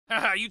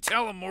Haha, you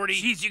tell him, Morty.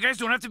 Jeez, you guys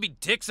don't have to be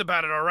dicks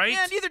about it, all right?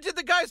 Yeah, neither did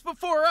the guys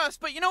before us,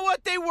 but you know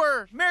what? They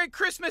were. Merry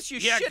Christmas, you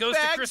shitbags. Yeah, Ghost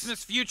of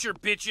Christmas Future,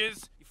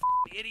 bitches.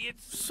 You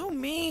idiots. So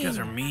mean. You guys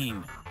are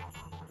mean.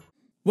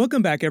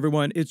 Welcome back,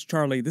 everyone. It's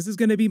Charlie. This is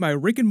going to be my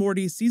Rick and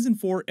Morty Season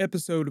 4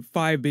 Episode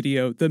 5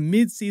 video, the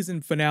mid-season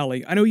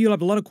finale. I know you'll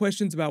have a lot of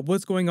questions about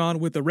what's going on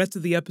with the rest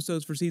of the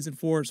episodes for Season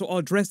 4, so I'll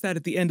address that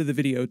at the end of the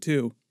video,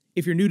 too.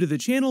 If you're new to the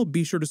channel,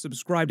 be sure to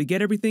subscribe to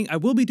get everything. I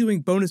will be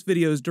doing bonus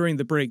videos during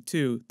the break,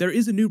 too. There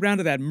is a new round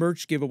of that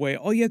merch giveaway.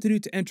 All you have to do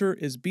to enter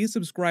is be a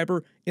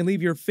subscriber and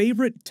leave your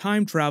favorite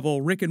time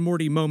travel Rick and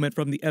Morty moment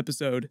from the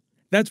episode.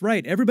 That's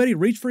right, everybody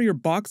reach for your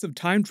box of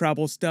time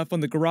travel stuff on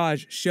the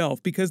garage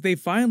shelf because they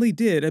finally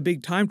did a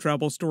big time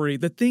travel story,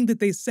 the thing that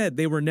they said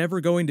they were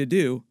never going to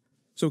do.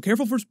 So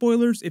careful for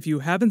spoilers. If you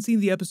haven't seen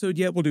the episode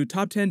yet, we'll do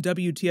top 10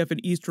 WTF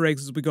and Easter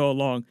eggs as we go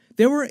along.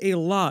 There were a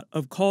lot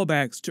of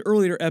callbacks to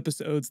earlier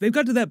episodes. They've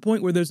got to that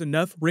point where there's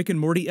enough Rick and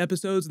Morty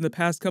episodes in the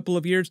past couple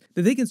of years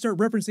that they can start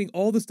referencing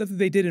all the stuff that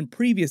they did in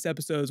previous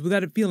episodes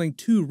without it feeling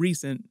too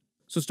recent.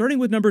 So starting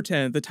with number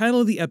 10, the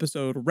title of the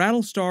episode,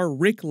 Rattlestar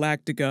Rick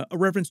Lactica, a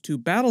reference to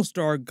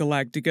Battlestar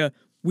Galactica.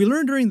 We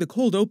learned during the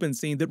cold open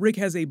scene that Rick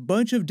has a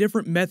bunch of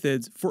different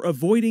methods for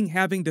avoiding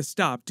having to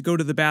stop to go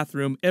to the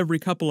bathroom every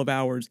couple of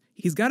hours.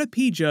 He's got a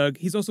pee jug,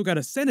 he's also got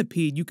a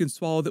centipede you can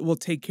swallow that will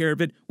take care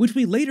of it, which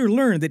we later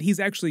learn that he's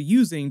actually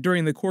using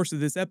during the course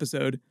of this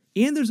episode.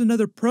 And there's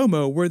another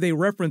promo where they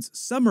reference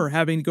Summer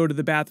having to go to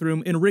the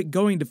bathroom and Rick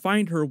going to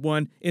find her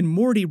one, and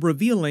Morty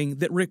revealing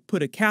that Rick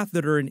put a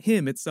catheter in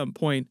him at some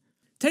point.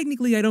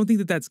 Technically, I don't think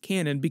that that's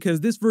canon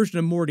because this version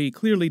of Morty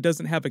clearly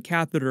doesn't have a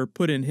catheter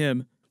put in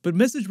him. But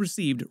message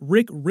received,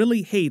 Rick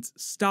really hates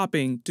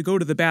stopping to go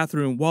to the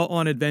bathroom while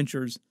on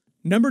adventures.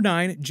 Number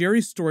 9,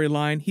 Jerry's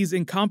storyline. He's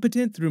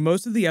incompetent through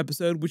most of the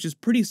episode, which is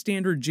pretty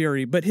standard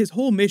Jerry, but his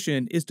whole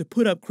mission is to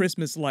put up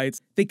Christmas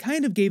lights. They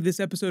kind of gave this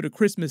episode a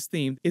Christmas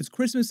theme. It's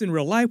Christmas in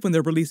real life when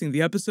they're releasing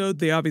the episode.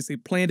 They obviously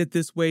planned it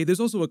this way.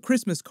 There's also a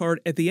Christmas card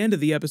at the end of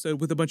the episode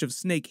with a bunch of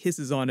snake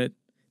hisses on it.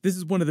 This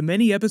is one of the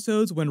many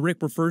episodes when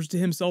Rick refers to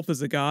himself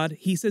as a god.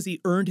 He says he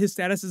earned his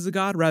status as a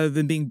god rather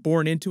than being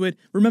born into it.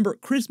 Remember,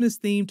 Christmas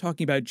theme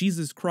talking about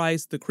Jesus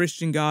Christ, the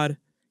Christian God.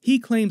 He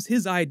claims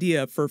his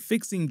idea for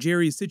fixing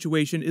Jerry's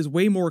situation is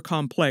way more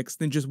complex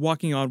than just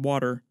walking on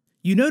water.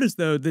 You notice,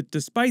 though, that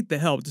despite the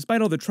help,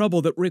 despite all the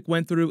trouble that Rick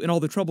went through and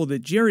all the trouble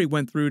that Jerry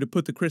went through to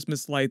put the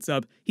Christmas lights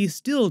up, he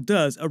still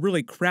does a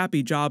really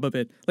crappy job of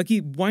it. Like, he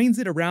winds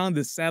it around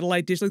this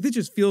satellite dish. Like, this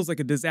just feels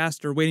like a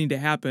disaster waiting to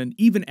happen,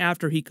 even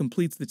after he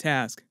completes the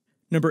task.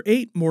 Number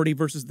 8, Morty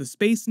versus the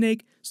space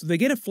snake. So they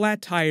get a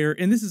flat tire,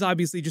 and this is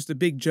obviously just a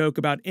big joke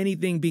about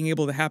anything being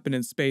able to happen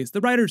in space.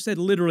 The writer said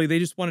literally they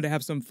just wanted to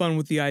have some fun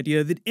with the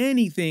idea that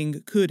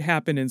anything could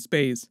happen in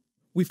space.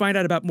 We find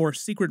out about more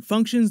secret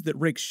functions that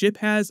Rick's ship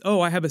has. Oh,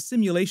 I have a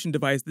simulation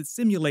device that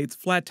simulates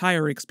flat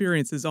tire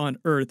experiences on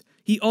Earth.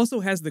 He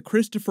also has the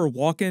Christopher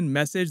Walken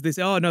message. They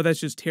say, oh no,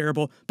 that's just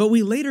terrible. But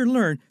we later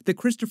learn that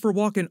Christopher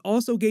Walken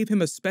also gave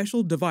him a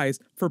special device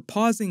for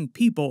pausing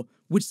people,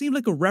 which seemed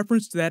like a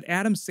reference to that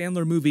Adam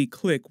Sandler movie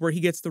Click, where he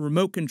gets the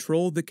remote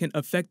control that can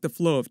affect the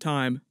flow of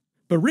time.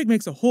 But Rick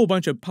makes a whole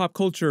bunch of pop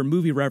culture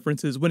movie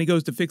references when he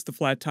goes to fix the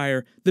flat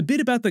tire. The bit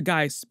about the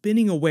guy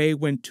spinning away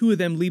when two of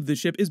them leave the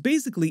ship is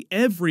basically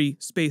every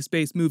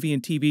space-based movie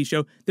and TV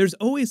show. There's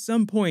always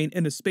some point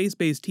in a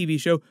space-based TV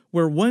show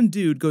where one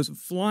dude goes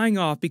flying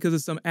off because of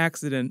some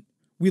accident.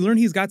 We learn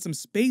he's got some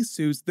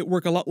spacesuits that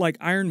work a lot like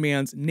Iron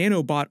Man's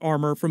nanobot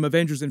armor from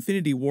Avengers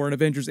Infinity War and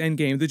Avengers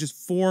Endgame that just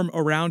form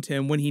around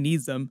him when he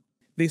needs them.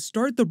 They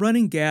start the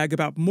running gag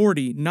about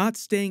Morty not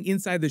staying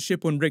inside the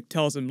ship when Rick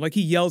tells him, like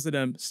he yells at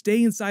him,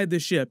 stay inside the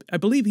ship. I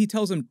believe he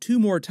tells him 2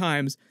 more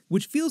times,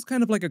 which feels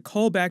kind of like a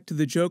callback to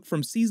the joke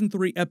from Season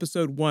 3,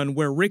 Episode 1,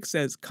 where Rick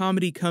says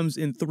comedy comes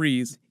in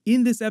threes.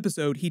 In this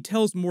episode, he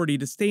tells Morty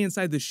to stay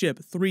inside the ship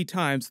 3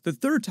 times. The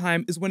 3rd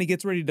time is when he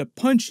gets ready to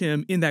punch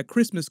him in that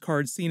Christmas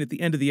card scene at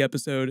the end of the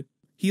episode.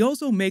 He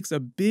also makes a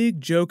big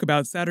joke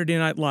about Saturday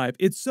Night Live.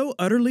 It's so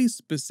utterly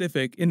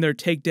specific in their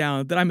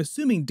takedown that I'm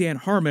assuming Dan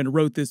Harmon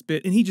wrote this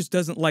bit and he just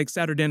doesn't like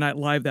Saturday Night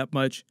Live that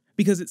much,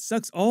 because it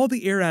sucks all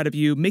the air out of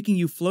you, making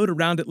you float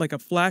around it like a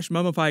flash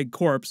mummified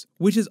corpse,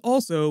 which is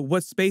also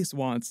what space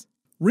wants.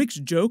 Rick's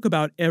joke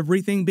about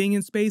everything being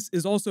in space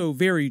is also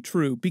very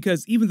true,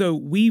 because even though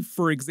we,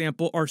 for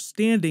example, are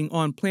standing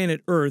on planet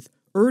Earth,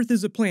 Earth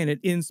is a planet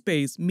in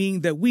space,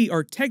 meaning that we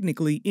are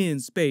technically in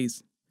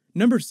space.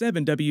 Number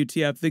 7,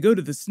 WTF, they go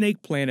to the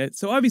snake planet.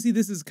 So obviously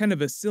this is kind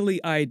of a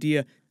silly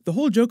idea. The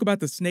whole joke about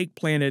the snake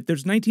planet,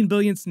 there's 19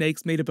 billion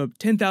snakes made up of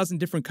 10,000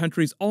 different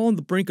countries all on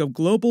the brink of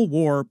global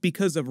war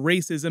because of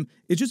racism.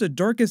 It's just a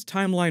darkest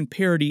timeline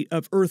parody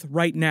of Earth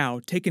right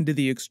now, taken to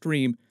the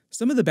extreme.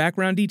 Some of the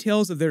background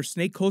details of their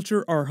snake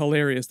culture are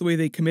hilarious, the way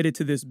they committed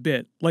to this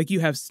bit. Like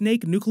you have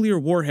snake nuclear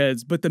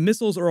warheads, but the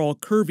missiles are all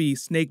curvy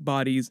snake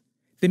bodies.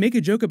 They make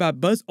a joke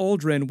about Buzz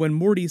Aldrin when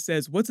Morty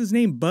says, what's his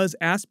name, Buzz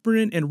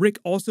Aspirin, and Rick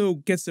also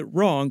gets it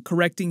wrong,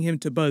 correcting him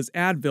to Buzz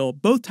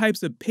Advil, both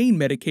types of pain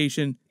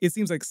medication. It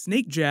seems like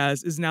snake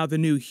jazz is now the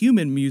new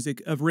human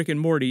music of Rick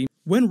and Morty.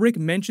 When Rick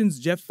mentions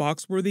Jeff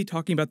Foxworthy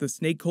talking about the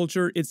snake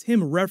culture, it's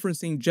him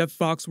referencing Jeff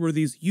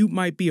Foxworthy's "you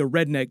might be a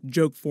redneck"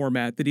 joke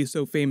format that he's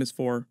so famous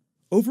for.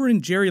 Over in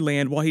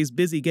Jerryland, while he's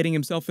busy getting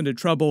himself into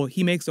trouble,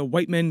 he makes a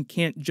white men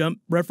can't jump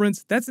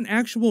reference. That's an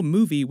actual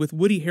movie with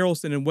Woody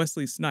Harrelson and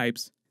Wesley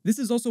Snipes. This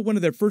is also one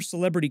of their first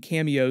celebrity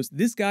cameos.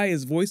 This guy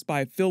is voiced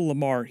by Phil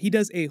Lamar. He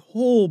does a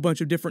whole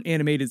bunch of different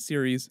animated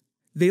series.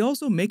 They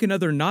also make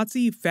another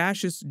Nazi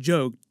fascist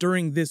joke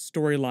during this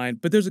storyline,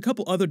 but there's a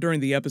couple other during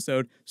the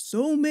episode.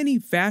 So many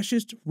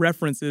fascist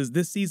references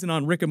this season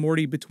on Rick and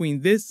Morty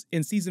between this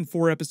and Season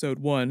 4, Episode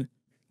 1.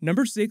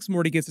 Number 6,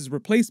 Morty gets his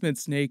replacement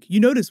snake.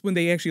 You notice when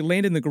they actually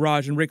land in the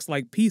garage and Rick's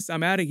like, peace,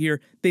 I'm out of here,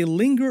 they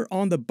linger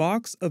on the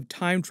box of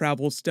time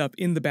travel stuff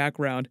in the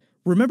background.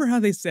 Remember how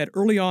they said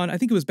early on, I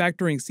think it was back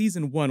during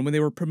Season 1 when they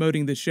were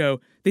promoting the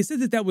show, they said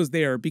that was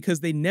there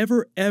because they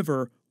never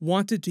ever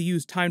wanted to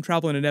use time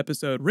travel in an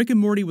episode. Rick and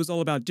Morty was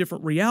all about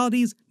different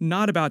realities,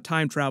 not about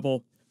time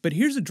travel. But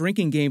here's a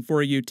drinking game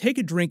for you. Take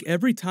a drink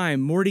every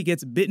time Morty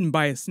gets bitten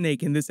by a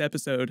snake in this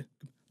episode.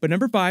 But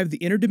number 5, the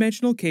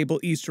interdimensional cable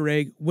Easter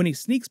egg. When he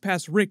sneaks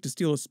past Rick to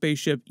steal a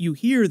spaceship, you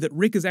hear that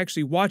Rick is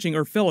actually watching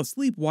or fell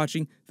asleep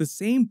watching the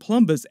same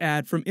Plumbus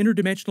ad from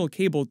Interdimensional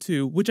Cable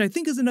 2, which I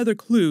think is another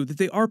clue that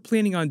they are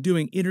planning on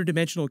doing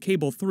Interdimensional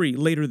Cable 3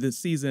 later this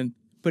season.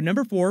 But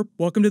number 4,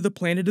 Welcome to the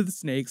Planet of the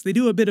Snakes. They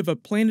do a bit of a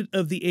Planet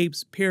of the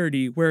Apes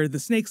parody where the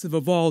snakes have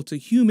evolved to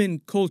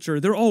human culture.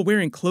 They're all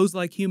wearing clothes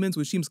like humans,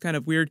 which seems kind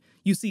of weird.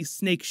 You see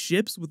snake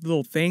ships with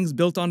little fangs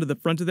built onto the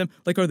front of them.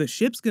 Like, are the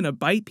ships gonna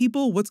bite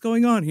people? What's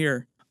going on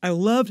here? I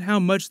loved how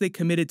much they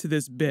committed to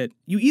this bit.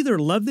 You either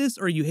love this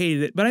or you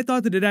hated it, but I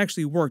thought that it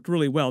actually worked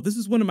really well. This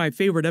is one of my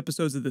favorite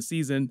episodes of the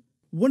season.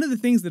 One of the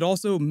things that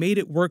also made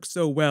it work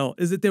so well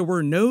is that there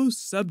were no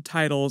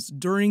subtitles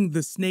during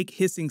the snake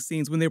hissing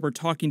scenes when they were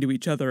talking to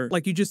each other.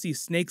 Like, you just see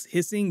snakes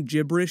hissing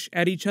gibberish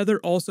at each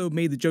other also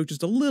made the joke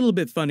just a little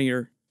bit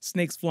funnier.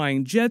 Snakes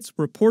flying jets,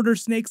 reporter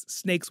snakes,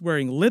 snakes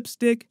wearing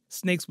lipstick,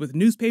 snakes with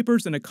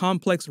newspapers and a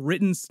complex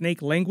written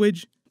snake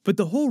language. But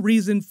the whole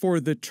reason for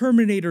the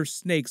Terminator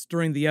snakes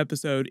during the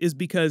episode is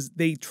because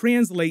they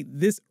translate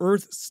this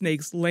Earth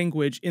snake's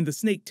language and the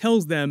snake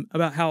tells them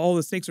about how all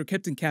the snakes are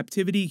kept in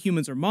captivity,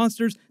 humans are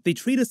monsters, they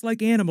treat us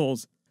like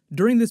animals.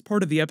 During this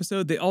part of the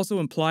episode, they also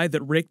imply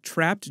that Rick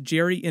trapped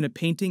Jerry in a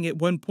painting at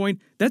one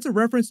point. That's a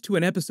reference to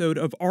an episode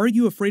of Are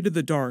You Afraid of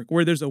the Dark,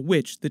 where there's a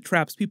witch that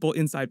traps people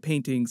inside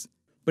paintings.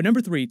 But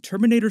number 3,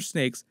 Terminator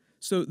snakes.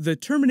 So the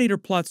Terminator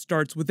plot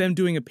starts with them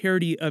doing a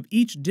parody of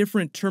each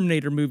different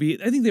Terminator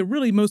movie. I think they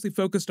really mostly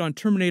focused on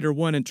Terminator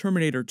 1 and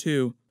Terminator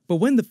 2. But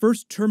when the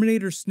first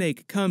Terminator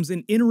snake comes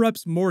and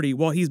interrupts Morty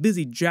while he's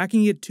busy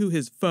jacking it to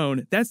his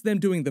phone, that's them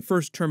doing the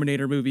first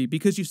Terminator movie,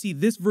 because you see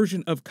this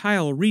version of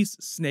Kyle Reese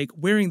snake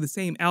wearing the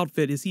same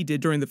outfit as he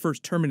did during the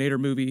first Terminator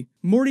movie.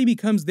 Morty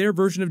becomes their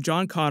version of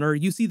John Connor.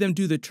 You see them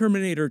do the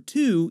Terminator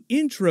 2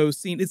 intro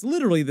scene. It's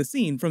literally the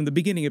scene from the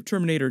beginning of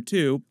Terminator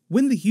 2.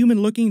 When the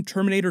human-looking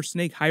Terminator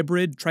snake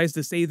hybrid tries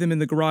to save them in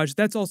the garage,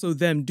 that's also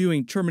them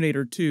doing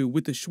Terminator 2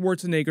 with the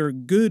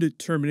Schwarzenegger good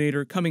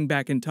Terminator coming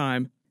back in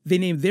time. They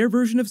named their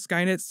version of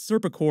Skynet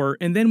Serpicore,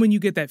 and then when you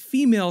get that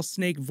female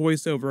snake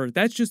voiceover,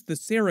 that's just the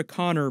Sarah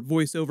Connor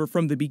voiceover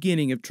from the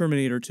beginning of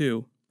Terminator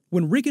 2.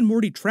 When Rick and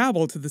Morty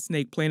travel to the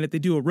Snake Planet, they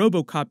do a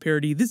RoboCop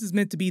parody. This is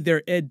meant to be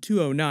their Ed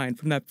 209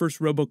 from that first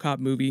RoboCop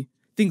movie.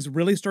 Things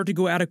really start to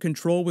go out of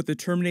control with the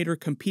Terminator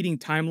competing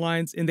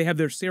timelines, and they have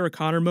their Sarah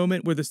Connor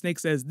moment where the snake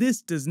says,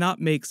 "This does not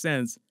make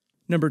sense."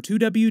 Number 2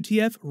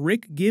 WTF,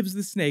 Rick gives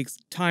the snakes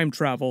time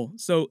travel.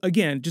 So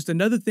again, just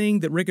another thing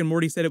that Rick and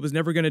Morty said it was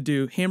never going to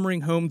do,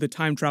 hammering home the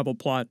time travel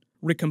plot.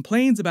 Rick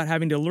complains about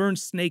having to learn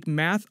snake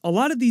math. A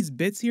lot of these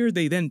bits here,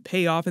 they then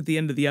pay off at the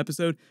end of the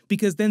episode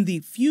because then the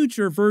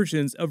future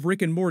versions of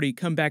Rick and Morty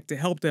come back to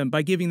help them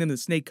by giving them the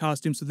snake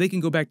costume so they can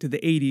go back to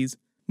the 80s.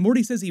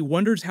 Morty says he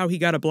wonders how he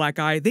got a black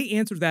eye. They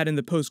answer that in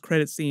the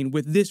post-credit scene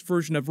with this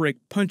version of Rick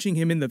punching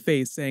him in the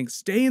face saying,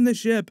 "Stay in the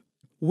ship."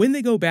 When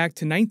they go back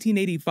to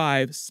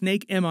 1985,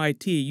 Snake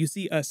MIT, you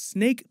see a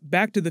Snake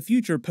Back to the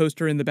Future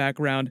poster in the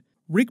background.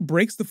 Rick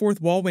breaks the fourth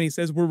wall when he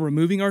says we're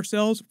removing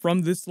ourselves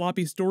from this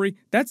sloppy story.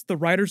 That's the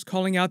writers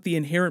calling out the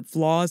inherent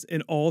flaws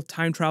in all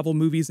time travel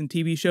movies and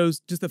TV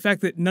shows, just the fact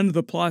that none of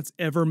the plots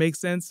ever make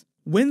sense.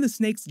 When the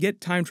snakes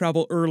get time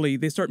travel early,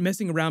 they start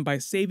messing around by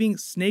saving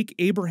Snake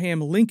Abraham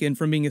Lincoln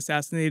from being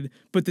assassinated,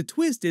 but the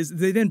twist is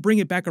they then bring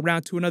it back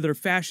around to another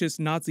fascist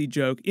Nazi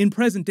joke. In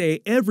present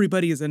day,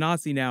 everybody is a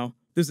Nazi now.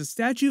 There's a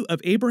statue of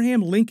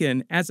Abraham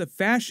Lincoln as a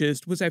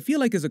fascist, which I feel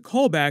like is a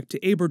callback to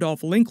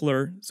Aberdolf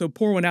Linkler, so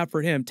pour one out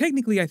for him.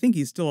 Technically, I think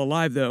he's still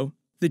alive, though.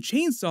 The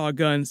chainsaw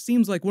gun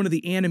seems like one of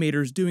the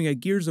animators doing a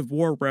Gears of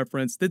War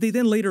reference that they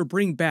then later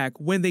bring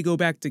back when they go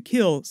back to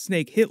kill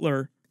Snake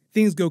Hitler.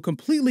 Things go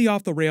completely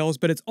off the rails,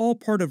 but it's all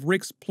part of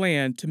Rick's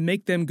plan to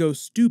make them go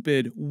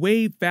stupid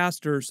way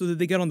faster so that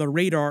they get on the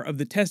radar of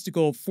the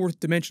testicle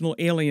fourth-dimensional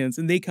aliens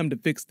and they come to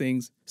fix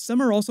things.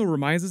 Summer also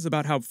reminds us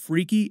about how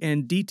freaky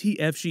and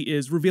DTF she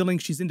is, revealing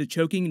she's into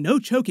choking. No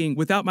choking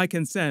without my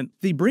consent.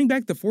 They bring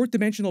back the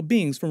fourth-dimensional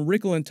beings from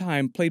Wrinkle in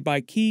Time, played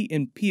by Key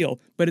and Peele,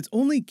 but it's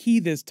only Key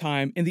this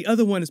time, and the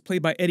other one is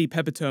played by Eddie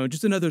Pepitone,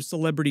 just another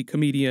celebrity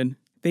comedian.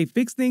 They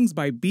fix things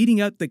by beating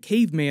up the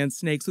caveman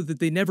snakes so that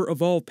they never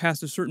evolve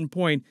past a certain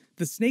point.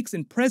 The snakes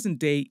in present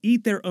day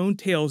eat their own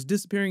tails,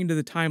 disappearing into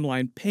the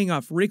timeline, paying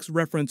off Rick's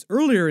reference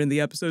earlier in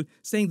the episode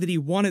saying that he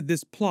wanted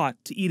this plot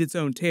to eat its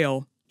own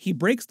tail. He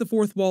breaks the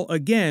fourth wall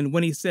again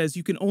when he says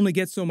you can only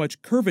get so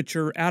much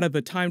curvature out of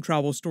a time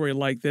travel story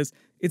like this.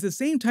 It's the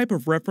same type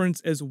of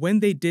reference as when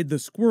they did the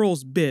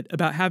squirrels bit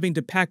about having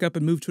to pack up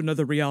and move to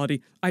another reality.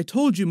 I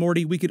told you,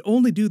 Morty, we could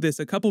only do this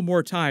a couple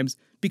more times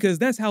because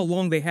that's how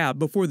long they have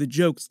before the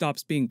joke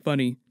stops being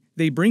funny.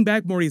 They bring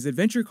back Morty's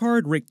adventure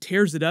card. Rick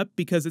tears it up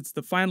because it's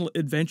the final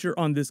adventure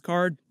on this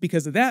card.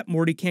 Because of that,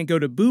 Morty can't go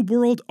to Boob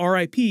World,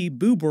 RIP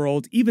Boob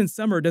World. Even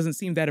Summer doesn't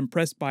seem that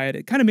impressed by it.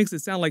 It kind of makes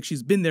it sound like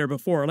she's been there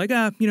before. Like,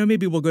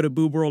 maybe we'll go to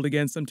Boob World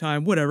again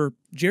sometime, whatever.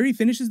 Jerry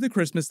finishes the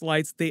Christmas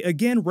lights. They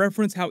again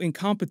reference how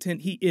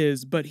incompetent he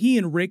is, but he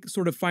and Rick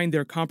sort of find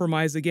their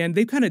compromise again.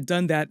 They've kind of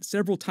done that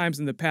several times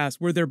in the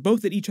past, where they're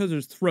both at each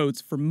other's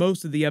throats for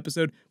most of the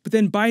episode, but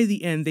then by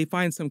the end, they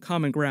find some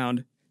common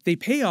ground. They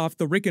pay off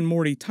the Rick and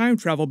Morty time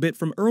travel bit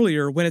from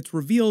earlier when it's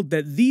revealed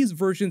that these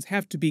versions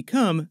have to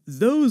become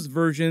those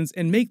versions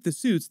and make the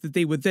suits that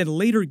they would then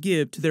later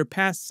give to their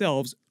past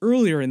selves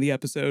earlier in the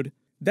episode.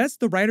 That's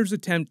the writer's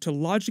attempt to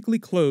logically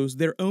close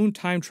their own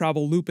time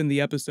travel loop in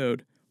the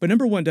episode. But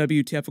number one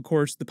WTF, of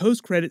course, the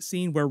post-credit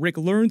scene where Rick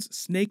learns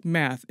snake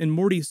math and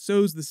Morty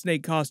sews the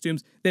snake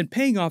costumes, then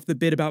paying off the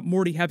bit about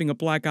Morty having a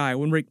black eye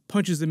when Rick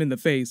punches him in the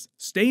face.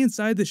 Stay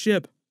inside the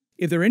ship.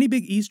 If there are any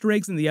big Easter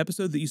eggs in the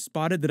episode that you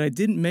spotted that I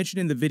didn't mention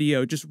in the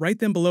video, just write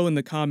them below in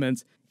the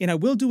comments. And I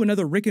will do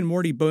another Rick and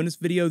Morty bonus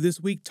video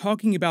this week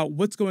talking about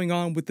what's going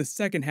on with the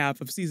second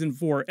half of Season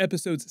 4,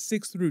 episodes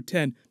 6 through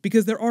 10,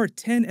 because there are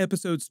 10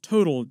 episodes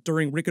total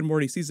during Rick and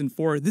Morty Season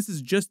 4. This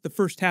is just the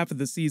first half of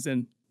the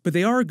season. But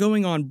they are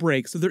going on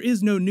break, so there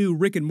is no new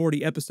Rick and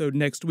Morty episode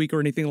next week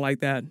or anything like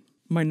that.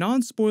 My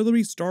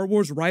non-spoilery Star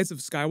Wars Rise of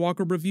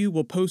Skywalker review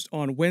will post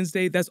on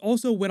Wednesday. That's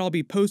also when I'll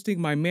be posting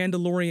my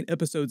Mandalorian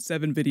Episode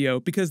 7 video,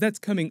 because that's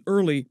coming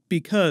early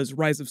because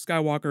Rise of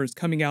Skywalker is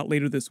coming out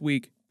later this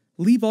week.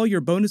 Leave all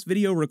your bonus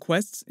video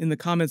requests in the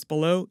comments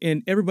below,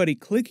 and everybody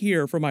click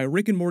here for my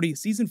Rick and Morty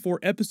Season 4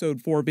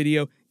 Episode 4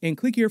 video, and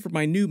click here for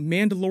my new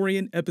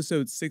Mandalorian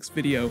Episode 6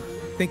 video.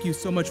 Thank you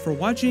so much for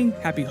watching.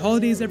 Happy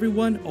holidays,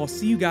 everyone. I'll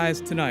see you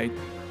guys tonight.